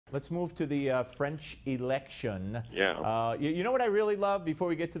Let's move to the French election. Yeah. You know what I really love before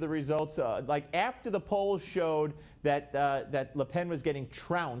we get to the results? Like after the polls showed that that Le Pen was getting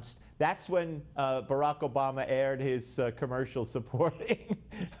trounced, that's when Barack Obama aired his commercial supporting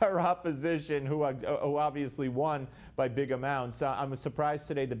her opposition, who obviously won by big amounts. I'm surprised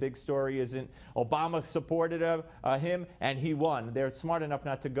today the big story isn't Obama supported him and he won. They're smart enough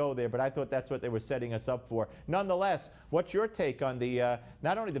not to go there, but I thought that's what they were setting us up for. Nonetheless, what's your take on the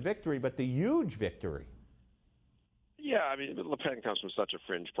not only the victory, but the huge victory? Yeah, I mean, Le Pen comes from such a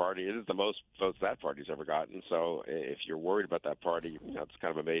fringe party. It is the most votes that party's ever gotten. So if you're worried about that party, you know, it's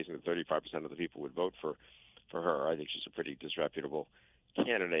kind of amazing that 35% of the people would vote for her. I think she's a pretty disreputable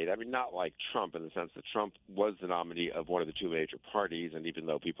candidate. I mean, not like Trump in the sense that Trump was the nominee of one of the two major parties, and even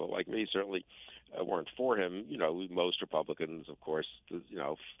though people like me certainly weren't for him, you know, most Republicans, of course, you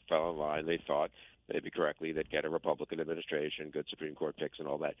know, fell in line. They thought, maybe correctly, they'd get a Republican administration, good Supreme Court picks and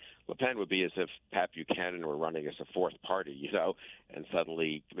all that. Le Pen would be as if Pat Buchanan were running as a fourth party, you know, and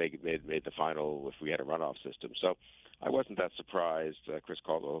suddenly made the final if we had a runoff system. So I wasn't that surprised.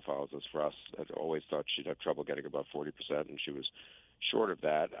 Kristol, who follows us for us, had always thought she'd have trouble getting above 40%, and she was short of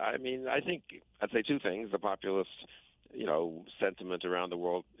that. I mean, I think I'd say two things. The populist, you know, sentiment around the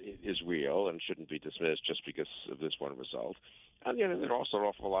world is real and shouldn't be dismissed just because of this one result. And you know, there are also an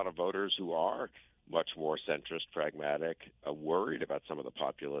awful lot of voters who are much more centrist, pragmatic, worried about some of the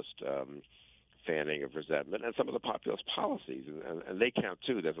populist fanning of resentment and some of the populist policies, and they count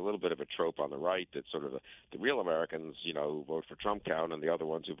too. There's a little bit of a trope on the right that sort of the real Americans, you know, who vote for Trump count, and the other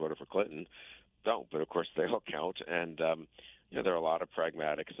ones who voted for Clinton don't. But of course, they all count, and you know, there are a lot of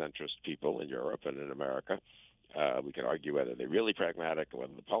pragmatic, centrist people in Europe and in America. We can argue whether they're really pragmatic and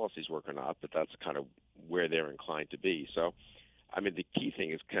whether the policies work or not, but that's kind of where they're inclined to be. So, I mean, the key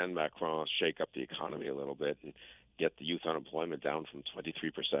thing is, can Macron shake up the economy a little bit and get the youth unemployment down from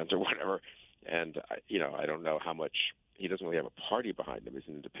 23% or whatever? And, you know, I don't know how much – he doesn't really have a party behind him. He's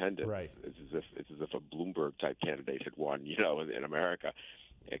an independent. Right. It's as if a Bloomberg-type candidate had won, you know, in America.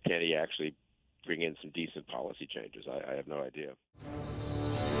 Can he actually bring in some decent policy changes? I have no idea.